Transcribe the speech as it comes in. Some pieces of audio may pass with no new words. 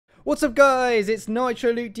What's up guys, it's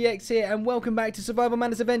NitroLukeDX here and welcome back to Survival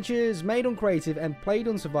Madness Adventures, made on creative and played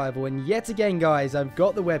on survival. And yet again guys, I've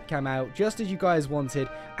got the webcam out just as you guys wanted,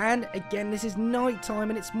 and again this is night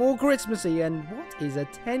time and it's more Christmassy. And what is a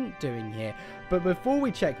tent doing here? But before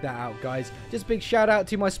we check that out guys, just a big shout out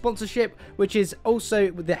to my sponsorship, which is also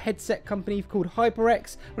with the headset company called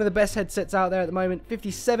HyperX, one of the best headsets out there at the moment.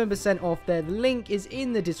 57% off there. The link is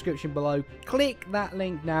in the description below. Click that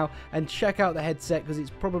link now and check out the headset because it's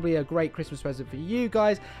probably a great Christmas present for you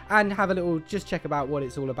guys, and have a little just check about what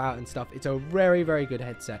it's all about and stuff. It's a very good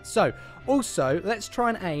headset. So also let's try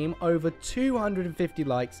and aim over 250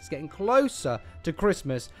 likes. It's getting closer to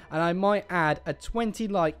Christmas and I might add a 20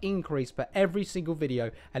 like increase for every single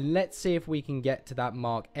video, and let's see if we can get to that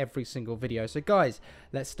mark every single video. So guys,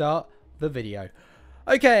 let's start the video.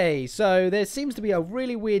 Okay, so there seems to be a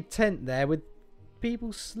really weird tent there with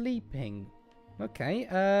people sleeping. Okay,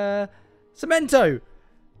 Cemento!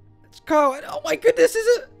 Carl, oh my goodness,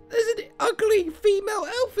 there's an ugly female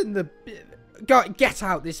elf in the... Get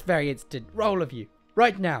out this very instant. All of you.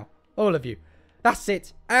 Right now. All of you. That's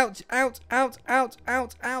it. Out, out, out, out,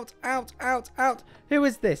 out, out, out, out, out. Who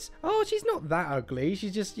is this? Oh, she's not that ugly.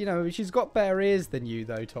 She's just, you know, she's got better ears than you,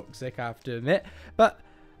 though, Toxic, I have to admit. But,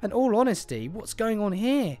 in all honesty, what's going on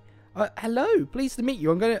here? Hello, pleased to meet you.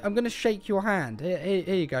 I'm gonna shake your hand.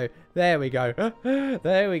 Here you go. There we go.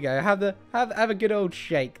 There we go. Have a good old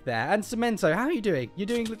shake there. And Cemento, how are you doing? You're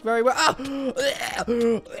doing very well. Ah!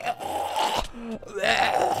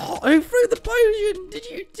 Who threw the poison?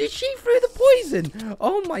 Did she throw the poison?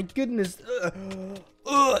 Oh my goodness.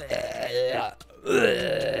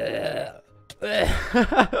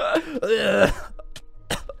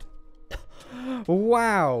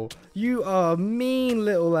 Wow, you are a mean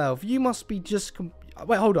little elf. You must be just...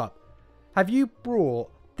 Wait, hold up. Have you brought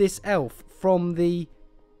this elf from the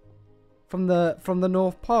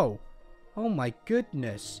North Pole? Oh my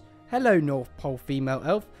goodness. Hello, North Pole female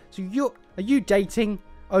elf. So are you dating?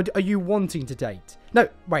 Or are you wanting to date? No,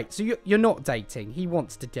 wait. So you're not dating. He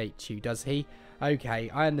wants to date you, does he? Okay,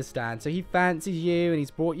 I understand. So he fancies you and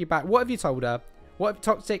he's brought you back. What have you told her? What,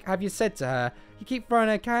 Toxic, have you said to her? You keep throwing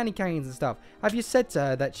her candy canes and stuff. Have you said to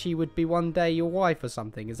her that she would be one day your wife or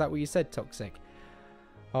something? Is that what you said, Toxic?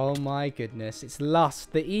 Oh my goodness, it's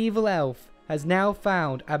lust. The evil elf has now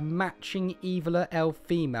found a matching eviler elf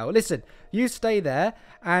female. Listen, you stay there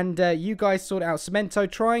and you guys sort it out. Cemento,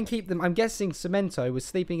 try and keep them. I'm guessing Cemento was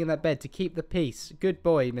sleeping in that bed to keep the peace. Good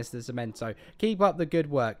boy, Mr. Cemento. Keep up the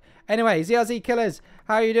good work. Anyway, ZRZ Killers,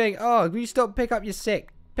 how are you doing? Oh, will you stop pick up your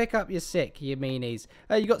sick? Pick up your sick, you meanies.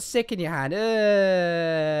 You got sick in your hand.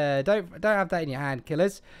 Don't have that in your hand,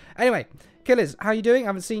 Killers. Anyway, Killers, how you doing? I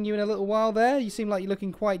haven't seen you in a little while there. You seem like you're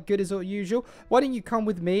looking quite good as usual. Why don't you come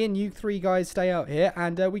with me and you three guys stay out here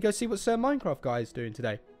and we go see what Sir Minecraft guy is doing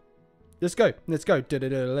today. Let's go. Let's go.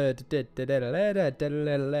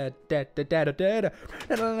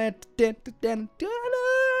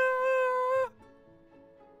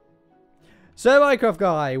 So Minecraft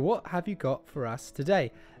guy, what have you got for us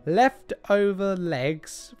today? Leftover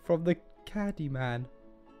legs from the Candyman.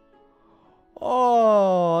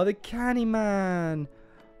 Oh, the Candyman.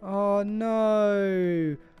 Oh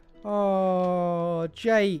no. Oh,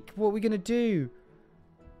 Jake, what are we going to do?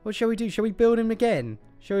 What shall we do? Shall we build him again?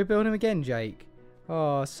 Shall we build him again, Jake?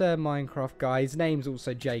 Oh, Sir Minecraft guy. His name's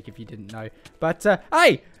also Jake if you didn't know. But,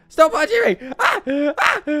 hey! Stop punching me! Ah!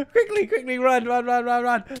 Ah! Quickly, run! Down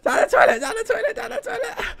the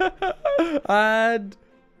toilet! And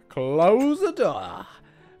close the door.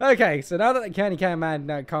 Okay, so now that the Candy Can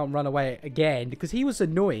Man can't run away again, because he was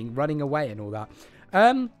annoying running away and all that.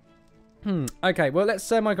 Okay, well, let's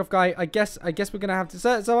Sir Minecraft guy. I guess we're gonna have to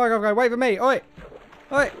Sir Minecraft guy, wait for me. Oi!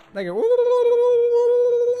 There you go.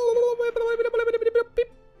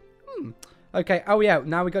 Okay, oh yeah,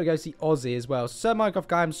 now we gotta go see Ozzy as well. Sir Minecraft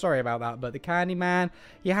guy, I'm sorry about that, but the Candyman,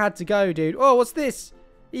 you had to go, dude. Oh, what's this?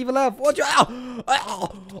 Evil elf. What you...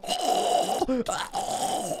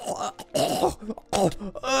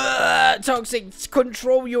 Toxic,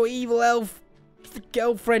 control your evil elf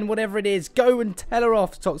girlfriend, whatever it is. Go and tell her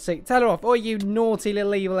off, Toxic. Tell her off. Oh, you naughty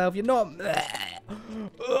little evil elf. You're not...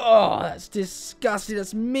 Oh, that's disgusting.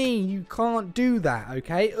 That's mean. You can't do that,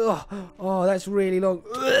 okay? Oh, that's really long.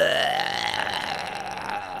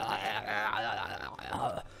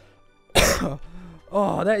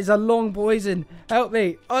 Oh, that is a long poison. Help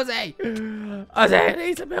me. Ozzy! Ozzy, I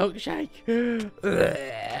need a milkshake.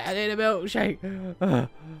 I need a milkshake.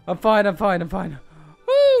 I'm fine.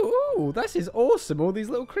 Ooh, this is awesome. All these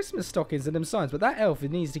little Christmas stockings and them signs. But that elf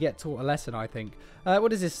needs to get taught a lesson, I think.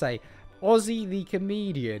 What does this say? Ozzy the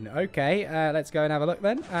comedian. Okay, let's go and have a look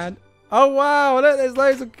then. And Oh, wow. Look, there's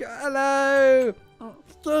loads of... Hello.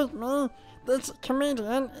 Excuse me. This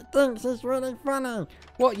comedian thinks he's really funny.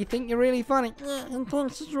 What, you think you're really funny? Yeah, he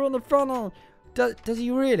thinks he's really funny. Does he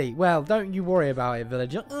really? Well, don't you worry about it,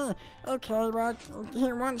 villager. Okay, right.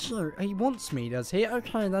 He wants you. He wants me, does he?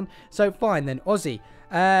 Okay, then. So, fine, then. Ozzy.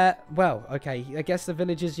 Well, okay. I guess the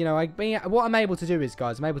villagers, you know, what I'm able to do is,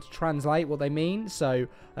 guys, I'm able to translate what they mean. So, you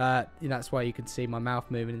know, that's why you can see my mouth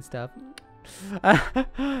moving and stuff.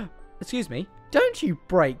 Excuse me. Don't you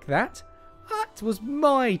break that. That was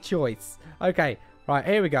my choice. Okay, right,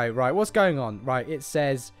 here we go. Right, what's going on? Right, it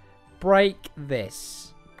says break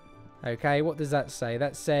this. Okay, what does that say?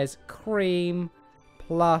 That says cream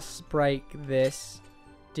plus break this.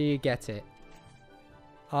 Do you get it?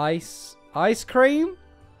 Ice cream?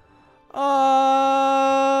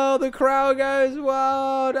 Oh, the crowd goes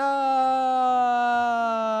wild.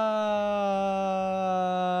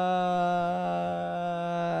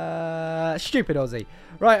 Stupid Ozzy.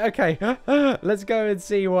 Right, okay. Let's go and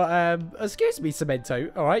see what... excuse me,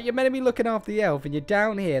 Cemento. Alright, you're meant to be looking after the elf and you're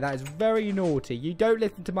down here. That is very naughty. You don't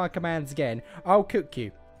listen to my commands again. I'll cook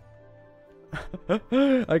you.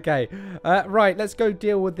 Okay. Right, let's go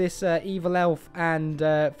deal with this evil elf and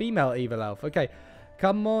female evil elf. Okay.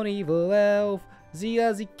 Come on, evil elf.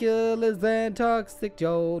 The killers than toxic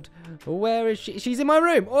jolt. Where is she? She's in my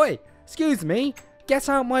room. Oi, excuse me. Get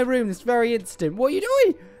out my room this very instant. What are you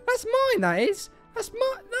doing? That's mine, that is. That's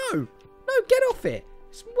my... No, get off it.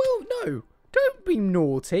 Well, no. Don't be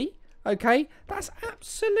naughty. Okay? That's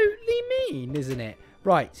absolutely mean, isn't it?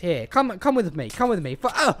 Right, here. Come with me. Come with me.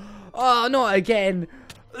 Oh, not again.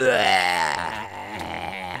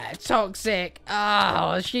 Toxic.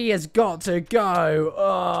 Oh, she has got to go.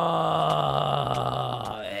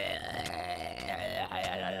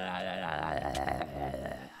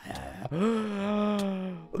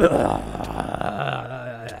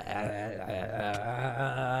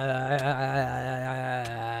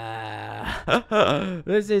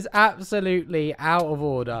 This is absolutely out of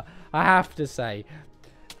order. I have to say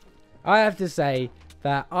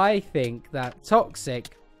that I think that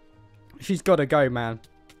Toxic, she's got to go, man.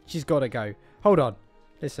 She's got to go. Hold on.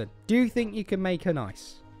 Listen. Do you think you can make her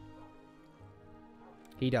nice?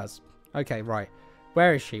 He does. Okay, right.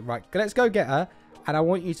 Where is she? Right. Let's go get her. And I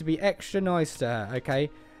want you to be extra nice to her, okay?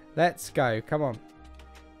 Let's go. Come on.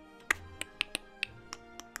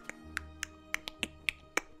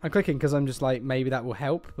 I'm clicking because I'm just like, maybe that will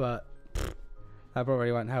help, but that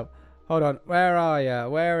probably won't help. Hold on. Where are you?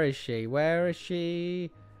 Where is she? Where is she?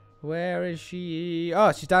 Where is she?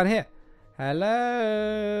 Oh, she's down here.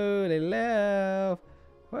 Hello, little elf.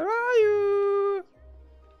 Where are you?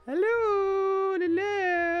 Hello, little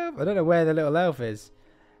elf. I don't know where the little elf is.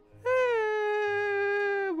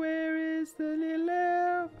 Where is the little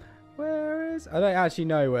elf? Where is... I don't actually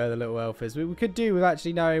know where the little elf is. We could do with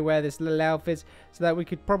actually knowing where this little elf is so that we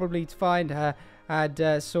could probably find her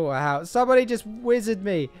and sort her out. Somebody just wizard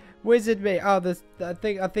me. Wizard me. Oh, I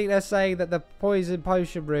think they're saying that the poison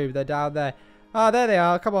potion room, they're down there. Oh, there they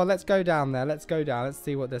are. Come on, let's go down there. Let's go down. Let's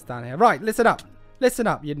see what there's down here. Right, listen up. Listen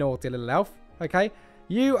up, you naughty little elf. Okay?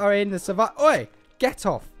 You are in the survival... Oi! Get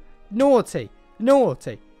off. Naughty.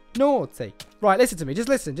 Naughty. Naughty. Right, listen to me. Just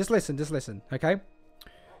listen. Just listen. Just listen. Okay?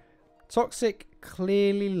 Toxic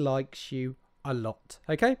clearly likes you a lot.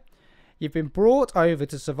 Okay? You've been brought over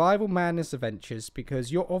to Survival Madness Adventures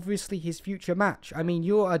because you're obviously his future match. I mean,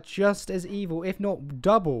 you are just as evil, if not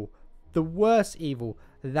double, the worst evil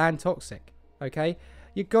than Toxic. Okay?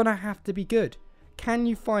 You're gonna have to be good. Can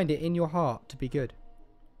you find it in your heart to be good?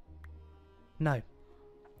 No.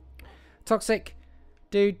 Toxic,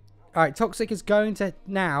 dude. Alright, Toxic is going to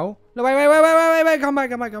now... No, wait. Come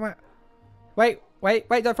back. Wait,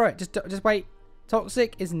 don't throw it. Just wait.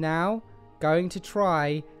 Toxic is now going to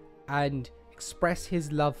try and express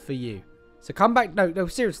his love for you. So come back. No,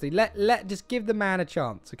 seriously. Just give the man a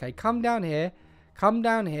chance, okay? Come down here.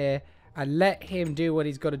 And let him do what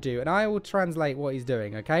he's got to do. And I will translate what he's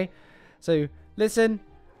doing, okay? So, listen.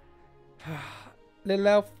 Little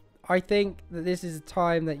elf, I think that this is a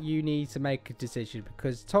time that you need to make a decision.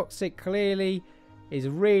 Because Toxic clearly is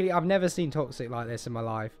really... I've never seen Toxic like this in my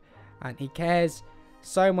life. And he cares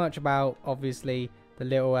so much about, obviously, the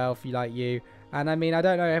little elf like you. And, I mean, I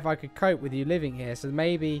don't know if I could cope with you living here. So,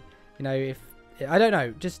 maybe, you know, if... I don't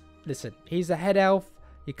know. Just listen. He's the head elf.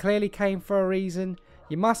 You clearly came for a reason.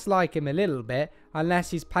 You must like him a little bit,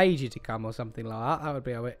 unless he's paid you to come or something like that. That would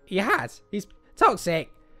be a bit... He has. He's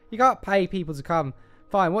Toxic. You can't pay people to come.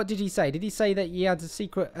 Fine, what did he say? Did he say that he had a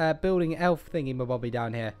secret building elf thingy-mabobby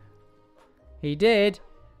down here? He did.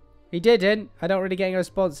 He didn't. I don't really get a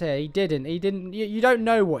response here. He didn't. You don't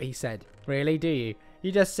know what he said, really, do you?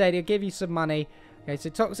 You just said he'll give you some money. Okay, so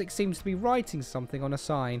Toxic seems to be writing something on a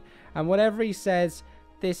sign. And whatever he says,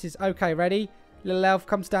 this is... Okay, ready? Little elf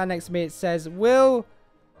comes down next to me. It says, will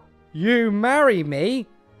you marry me?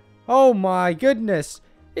 Oh my goodness.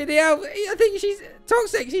 The elf, I think she's...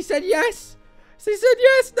 Toxic, she said yes. She said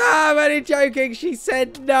yes. No, I'm only joking. She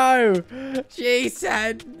said no. She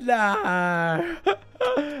said no.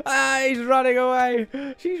 He's running away.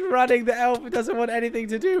 She's running. The elf doesn't want anything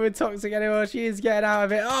to do with Toxic anymore. She is getting out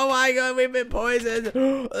of it. Oh my god, we've been poisoned.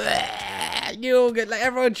 You all get, like,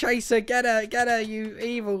 everyone chase her. Get her, you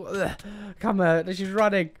evil. Come on. She's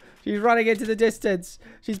running. She's running into the distance.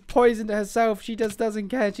 She's poisoned herself. She just doesn't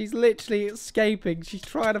care. She's literally escaping. She's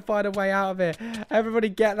trying to find a way out of it. Everybody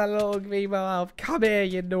get that little female elf. Come here,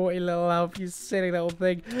 you naughty little elf. You silly little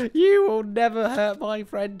thing. You will never hurt my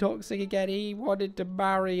friend Toxic again. He wanted to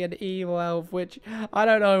marry an evil elf, which I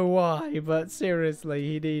don't know why, but seriously,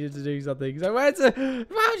 he needed to do something. So where's the...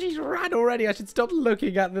 Wow, she's ran already. I should stop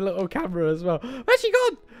looking at the little camera as well. Where's she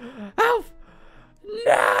gone? Elf!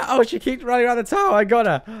 No! Oh, she keeps running around the tower. I got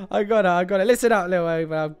her. Listen up, little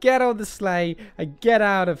elf. Get on the sleigh and get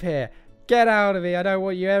out of here. Get out of here. I don't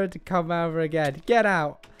want you ever to come over again. Get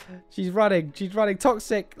out. She's running.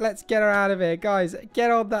 Toxic, let's get her out of here. Guys,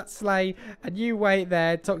 get on that sleigh and you wait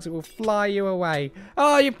there. Toxic will fly you away.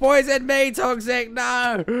 Oh, you poisoned me, Toxic.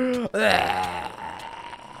 No.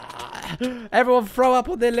 Everyone throw up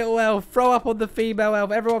on the little elf. Throw up on the female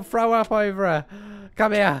elf. Everyone throw up over her.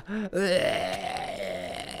 Come here.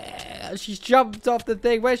 She's jumped off the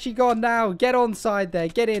thing. Where's she gone now? Get on side there.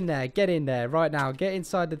 Get in there. Get in there right now. Get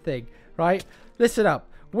inside the thing. Right? Listen up.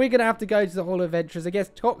 We're going to have to go to the Hall of Adventurers. I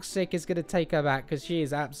guess Toxic is going to take her back because she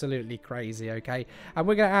is absolutely crazy, okay? And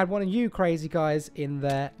we're going to add one of you crazy guys in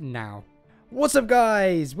there now. What's up,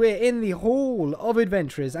 guys? We're in the Hall of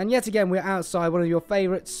Adventurers, and yet again we're outside one of your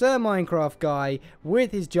favourite Sir Minecraft guy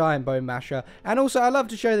with his giant bone masher. And also I love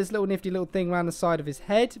to show this little nifty little thing around the side of his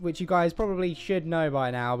head, which you guys probably should know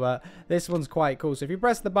by now, but this one's quite cool. So if you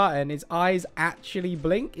press the button, his eyes actually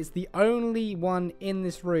blink. It's the only one in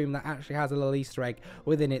this room that actually has a little Easter egg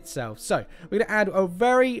within itself. So we're going to add a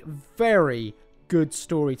very, very good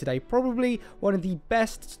story today. Probably one of the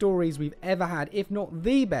best stories we've ever had, if not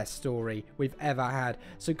the best story we've ever had.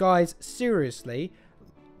 So guys, seriously,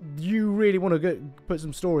 you really want to put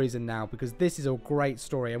some stories in now, because this is a great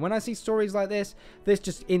story. And when I see stories like this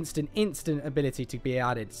just instant ability to be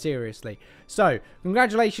added, seriously. So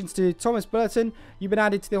congratulations to Thomas Burton. You've been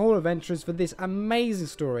added to the Hall of Adventurers for this amazing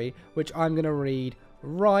story, which I'm going to read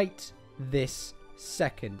right this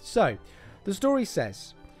second. So the story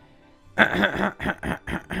says,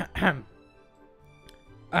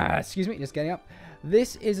 excuse me, just getting up.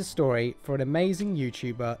 This is a story for an amazing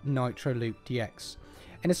YouTuber, NitroLukeDX.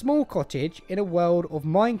 In a small cottage in a world of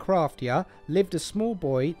Minecraftia lived a small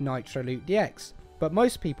boy, NitroLukeDX, but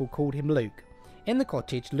most people called him Luke. In the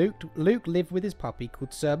cottage, Luke lived with his puppy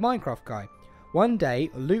called Sir Minecraft Guy. One day,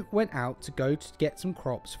 Luke went out to go to get some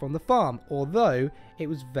crops from the farm, although it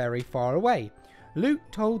was very far away. Luke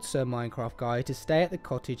told Sir Minecraft Guy to stay at the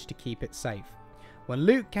cottage to keep it safe. When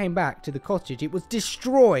Luke came back to the cottage, it was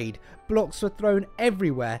destroyed. Blocks were thrown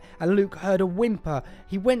everywhere, and Luke heard a whimper.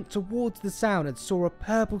 He went towards the sound and saw a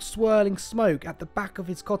purple swirling smoke at the back of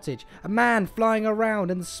his cottage. A man flying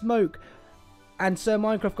around in the smoke, and Sir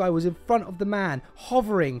Minecraft Guy was in front of the man,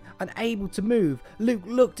 hovering, unable to move. Luke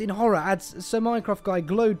looked in horror as Sir Minecraft Guy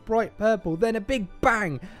glowed bright purple. Then a big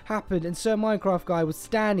bang happened and Sir Minecraft Guy was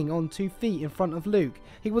standing on 2 feet in front of Luke.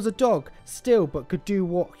 He was a dog, still, but could do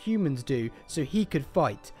what humans do, so he could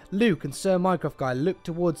fight. Luke and Sir Minecraft Guy looked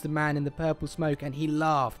towards the man in the purple smoke and he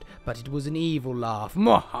laughed, but it was an evil laugh.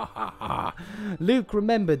 Luke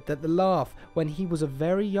remembered that the laugh when he was a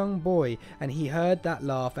very young boy, and he heard that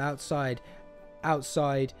laugh outside,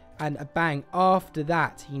 and a bang. After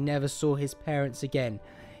that, he never saw his parents again.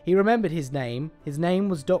 He remembered his name. His name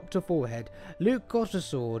was Dr. Forehead. Luke got a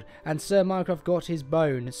sword, and Sir Minecraft got his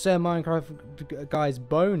bone. Sir Minecraft Guy's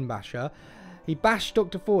bone basher. He bashed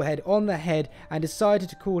Dr. Forehead on the head and decided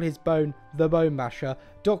to call his bone the Bone Basher.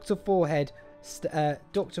 Dr. Forehead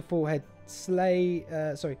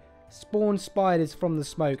spawned spiders from the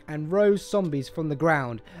smoke and rose zombies from the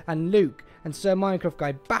ground. And Luke and Sir Minecraft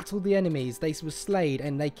Guy battled the enemies. They were slayed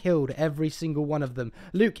and they killed every single one of them.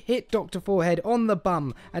 Luke hit Dr. Forehead on the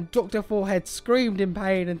bum, and Dr. Forehead screamed in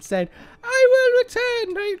pain and said, "I will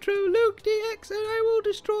return, NitroLukeDX, and I will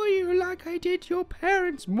destroy you like I did your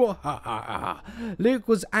parents." Luke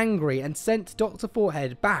was angry and sent Dr.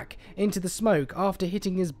 Forehead back into the smoke after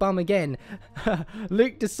hitting his bum again.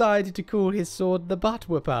 Luke decided to call his sword the Butt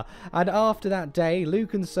Whipper, and after that day,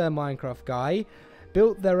 Luke and Sir Minecraft Guy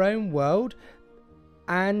built their own world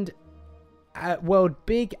and world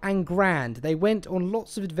big and grand. They went on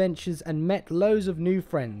lots of adventures and met loads of new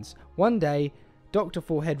friends. One day, Dr.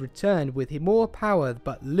 Forehead returned with more power,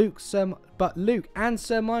 but Luke and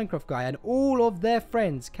Sir Minecraft Guy and all of their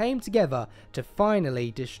friends came together to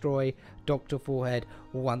finally destroy Dr. Forehead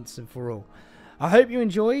once and for all. I hope you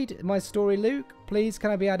enjoyed my story, Luke. Please,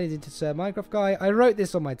 can I be added into Sir Minecraft Guy? I wrote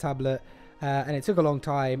this on my tablet, and it took a long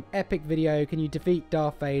time. Epic video. Can you defeat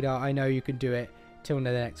Darth Vader? I know you can do it. Till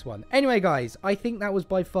the next one. Anyway, guys, I think that was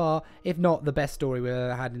by far, if not the best story we've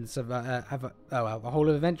ever had in a whole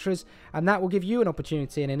of Adventurers, and that will give you an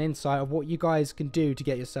opportunity and an insight of what you guys can do to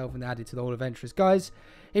get yourself added to the whole of Adventurers. Guys,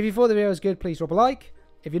 if you thought the video was good, please drop a like.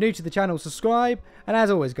 If you're new to the channel, subscribe. And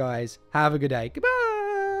as always, guys, have a good day. Goodbye.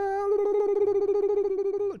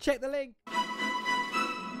 Check the link.